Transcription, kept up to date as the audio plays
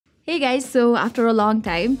Hey guys, so after a long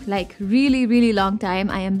time, like really long time,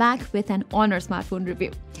 I am back with an Honor smartphone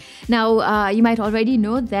review. Now, you might already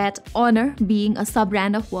know that Honor, being a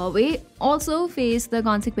sub-brand of Huawei, also faced the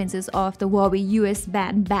consequences of the Huawei US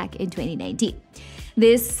ban back in 2019.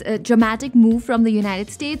 This dramatic move from the United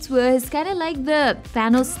States was kind of like the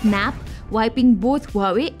Thanos snap, wiping both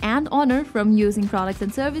Huawei and Honor from using products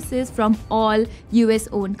and services from all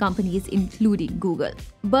US-owned companies, including Google.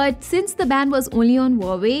 But since the ban was only on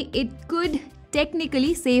Huawei, it could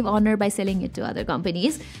technically save Honor by selling it to other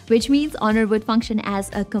companies, which means Honor would function as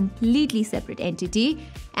a completely separate entity.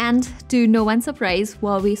 And to no one's surprise,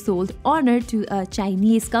 Huawei sold Honor to a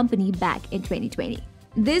Chinese company back in 2020.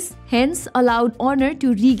 This hence allowed Honor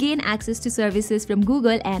to regain access to services from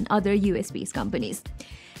Google and other US-based companies.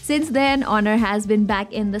 Since then, Honor has been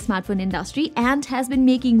back in the smartphone industry and has been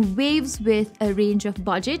making waves with a range of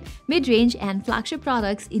budget, mid-range and flagship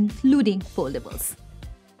products, including foldables.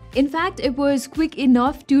 In fact, it was quick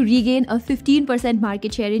enough to regain a 15%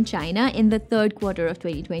 market share in China in the third quarter of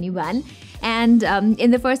 2021. And in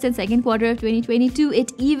the first and second quarter of 2022,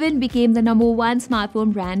 it even became the #1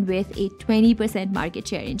 smartphone brand with a 20% market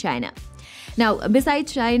share in China. Now,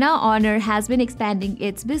 besides China, Honor has been expanding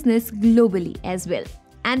its business globally as well.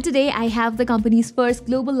 And today I have the company's first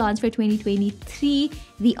global launch for 2023,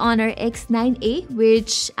 the Honor X9A,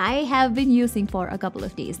 which I have been using for a couple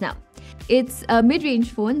of days now. It's a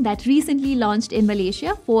mid-range phone that recently launched in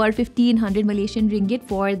Malaysia for 1500 Malaysian ringgit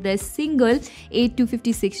for the single 8 to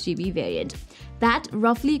 56 GB variant. That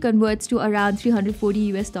roughly converts to around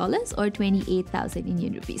 $340 or 28,000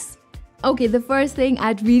 Indian rupees. Okay, the first thing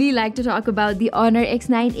I'd really like to talk about the Honor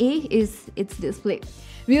X9A is its display.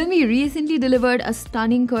 Realme recently delivered a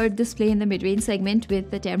stunning curved display in the mid-range segment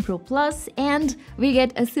with the 10 Pro Plus, and we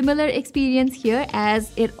get a similar experience here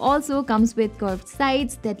as it also comes with curved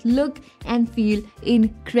sides that look and feel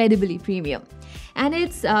incredibly premium. And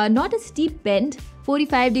it's not a steep bend,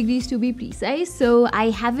 45 degrees to be precise, so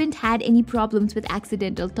I haven't had any problems with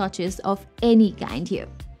accidental touches of any kind here.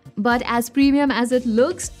 But as premium as it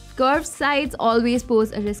looks, curved sides always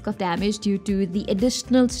pose a risk of damage due to the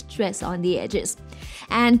additional stress on the edges.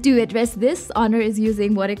 And to address this, Honor is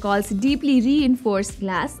using what it calls deeply reinforced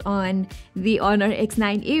glass on the Honor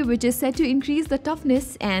X9A, which is set to increase the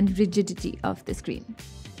toughness and rigidity of the screen.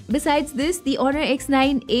 Besides this, the Honor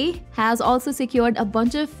X9A has also secured a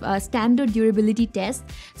bunch of standard durability tests,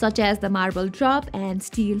 such as the marble drop and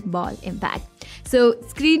steel ball impact. So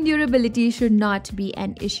screen durability should not be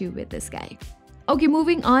an issue with this guy. Okay,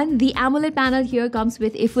 moving on, the AMOLED panel here comes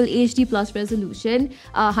with a full HD plus resolution,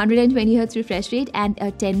 120Hz refresh rate and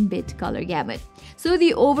a 10-bit color gamut. So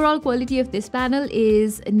the overall quality of this panel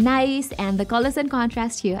is nice and the colors and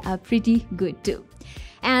contrast here are pretty good too.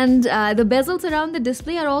 And the bezels around the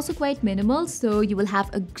display are also quite minimal, so you will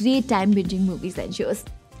have a great time binging movies and shows.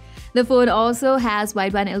 The phone also has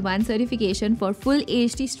Wideband L1 certification for full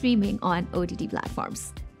HD streaming on OTT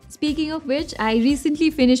platforms. Speaking of which, I recently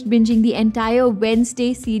finished binging the entire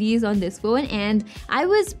Wednesday series on this phone, and I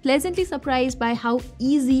was pleasantly surprised by how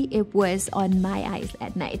easy it was on my eyes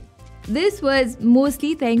at night. This was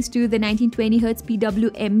mostly thanks to the 1920Hz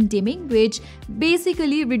PWM dimming, which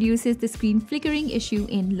basically reduces the screen flickering issue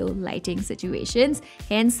in low lighting situations,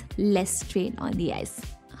 hence less strain on the eyes.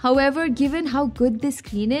 However, given how good this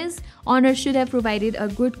screen is, Honor should have provided a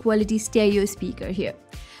good quality stereo speaker here.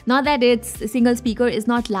 Not that its single speaker is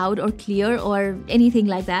not loud or clear or anything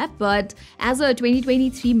like that, but as a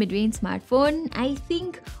 2023 mid-range smartphone, I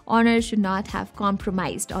think Honor should not have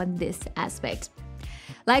compromised on this aspect.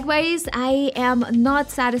 Likewise, I am not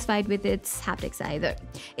satisfied with its haptics either.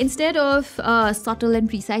 Instead of subtle and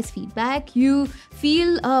precise feedback, you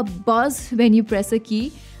feel a buzz when you press a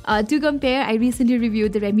key. To compare, I recently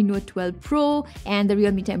reviewed the Redmi Note 12 Pro and the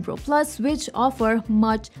Realme 10 Pro Plus, which offer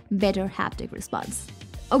much better haptic response.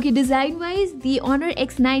 Okay, design-wise, the Honor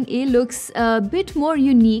X9A looks a bit more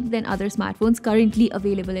unique than other smartphones currently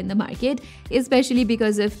available in the market, especially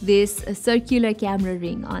because of this circular camera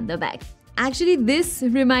ring on the back. Actually, this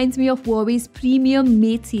reminds me of Huawei's premium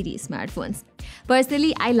Mate series smartphones.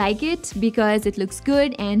 Personally, I like it because it looks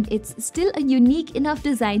good and it's still a unique enough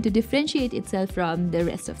design to differentiate itself from the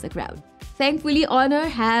rest of the crowd. Thankfully, Honor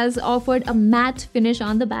has offered a matte finish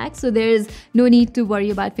on the back, so there is no need to worry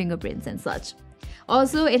about fingerprints and such.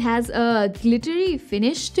 Also, it has a glittery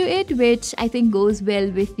finish to it, which I think goes well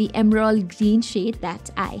with the emerald green shade that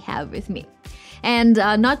I have with me. And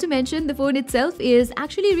not to mention, the phone itself is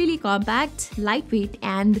actually really compact, lightweight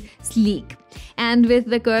and sleek. And with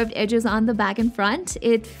the curved edges on the back and front,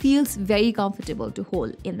 it feels very comfortable to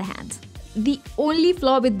hold in the hand. The only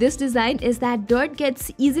flaw with this design is that dirt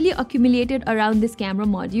gets easily accumulated around this camera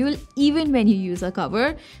module even when you use a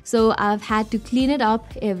cover, so I've had to clean it up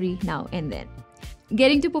every now and then.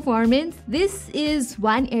 Getting to performance, this is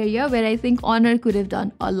one area where I think Honor could have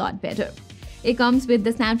done a lot better. It comes with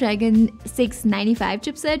the Snapdragon 695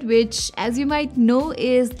 chipset, which, as you might know,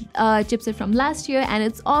 is a chipset from last year, and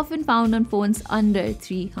it's often found on phones under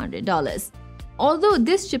 $300. Although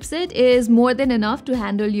this chipset is more than enough to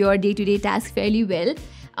handle your day-to-day tasks fairly well,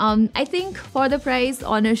 I think for the price,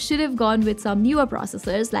 Honor should have gone with some newer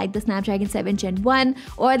processors like the Snapdragon 7 Gen 1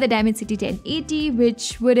 or the Dimensity 1080,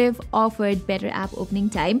 which would have offered better app opening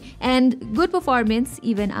time and good performance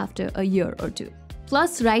even after a year or two.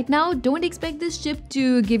 Plus, right now, don't expect this chip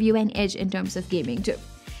to give you an edge in terms of gaming too.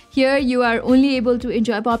 Here, you are only able to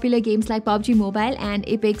enjoy popular games like PUBG Mobile and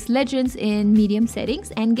Apex Legends in medium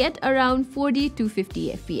settings and get around 40 to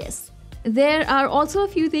 50 FPS. There are also a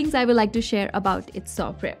few things I would like to share about its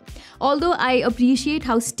software. Although I appreciate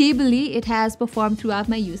how stably it has performed throughout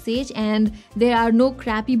my usage and there are no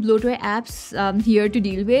crappy bloatware apps here to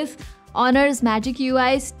deal with, Honor's Magic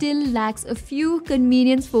UI still lacks a few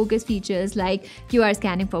convenience-focused features like QR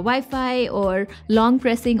scanning for Wi-Fi or long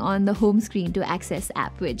pressing on the home screen to access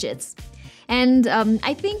app widgets. And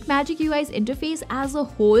I think Magic UI's interface as a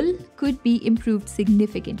whole could be improved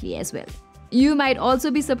significantly as well. You might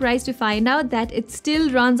also be surprised to find out that it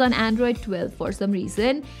still runs on Android 12 for some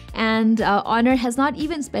reason, and Honor has not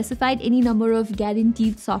even specified any number of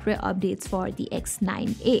guaranteed software updates for the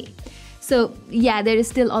X9A. So yeah, there is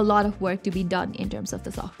still a lot of work to be done in terms of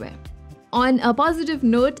the software. On a positive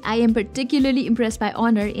note, I am particularly impressed by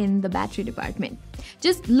Honor in the battery department.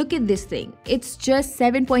 Just look at this thing. It's just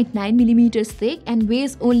 7.9 millimeters thick and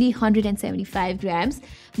weighs only 175 grams,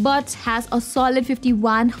 but has a solid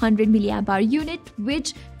 5100 milliampere unit,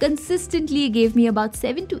 which consistently gave me about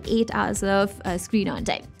 7 to 8 hours of screen on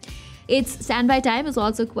time. Its standby time is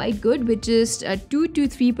also quite good, with just 2 to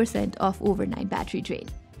 3% of overnight battery drain.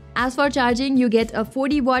 As for charging, you get a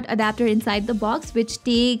 40-watt adapter inside the box, which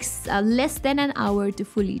takes less than an hour to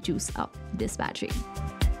fully juice up this battery.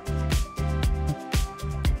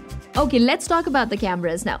 Okay, let's talk about the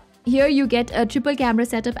cameras now. Here you get a triple camera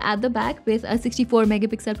setup at the back with a 64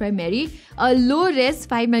 megapixel primary, a low-res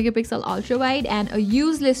 5 megapixel ultra-wide, and a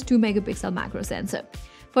useless 2 megapixel macro sensor.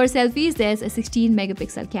 For selfies, there's a 16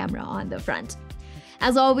 megapixel camera on the front.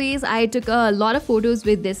 As always, I took a lot of photos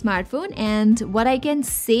with this smartphone, and what I can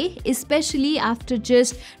say, especially after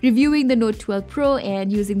just reviewing the Note 12 Pro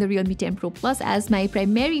and using the Realme 10 Pro Plus as my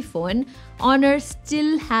primary phone, Honor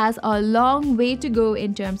still has a long way to go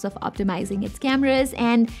in terms of optimizing its cameras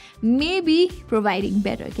and maybe providing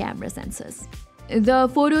better camera sensors.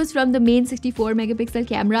 The photos from the main 64 megapixel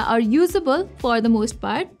camera are usable for the most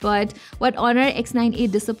part, but what Honor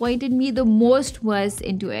X9A disappointed me the most was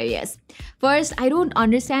in two areas. First, I don't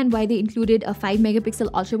understand why they included a 5 megapixel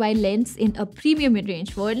ultra-wide lens in a premium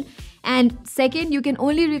mid-range phone. And second, you can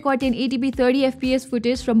only record 1080p 30 FPS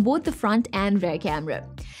footage from both the front and rear camera.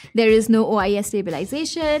 There is no OIS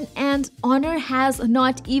stabilization, and Honor has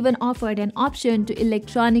not even offered an option to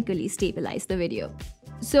electronically stabilize the video.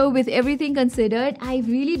 So with everything considered, I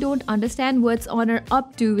really don't understand what's Honor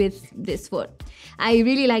up to with this phone. I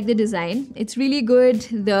really like the design. It's really good.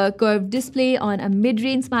 The curved display on a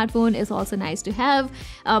mid-range smartphone is also nice to have.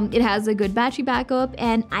 It has a good battery backup,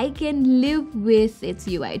 and I can live with its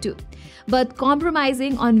UI too. But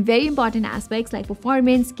compromising on very important aspects like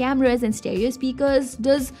performance, cameras, and stereo speakers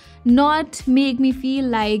does not make me feel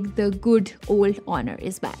like the good old Honor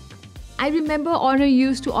is back. I remember Honor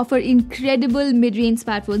used to offer incredible mid-range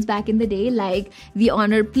smartphones back in the day, like the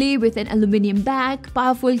Honor Play with an aluminum back,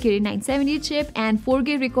 powerful Kirin 970 chip, and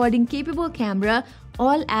 4K recording capable camera,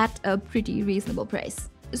 all at a pretty reasonable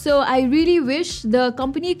price. So I really wish the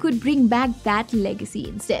company could bring back that legacy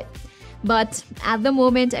instead. But at the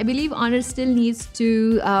moment, I believe Honor still needs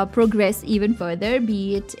to progress even further,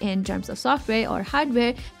 be it in terms of software or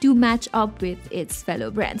hardware, to match up with its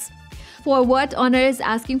fellow brands. For what Honor is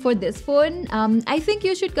asking for this phone, I think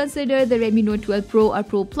you should consider the Redmi Note 12 Pro or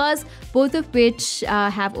Pro Plus, both of which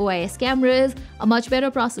have OIS cameras, a much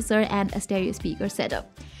better processor, and a stereo speaker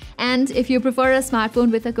setup. And if you prefer a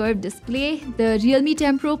smartphone with a curved display, the Realme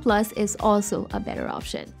 10 Pro Plus is also a better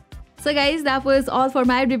option. So guys, that was all for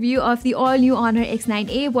my review of the all-new Honor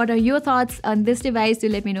X9A. What are your thoughts on this device? Do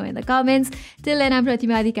let me know in the comments. Till then, I'm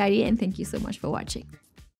Pratima, and thank you so much for watching.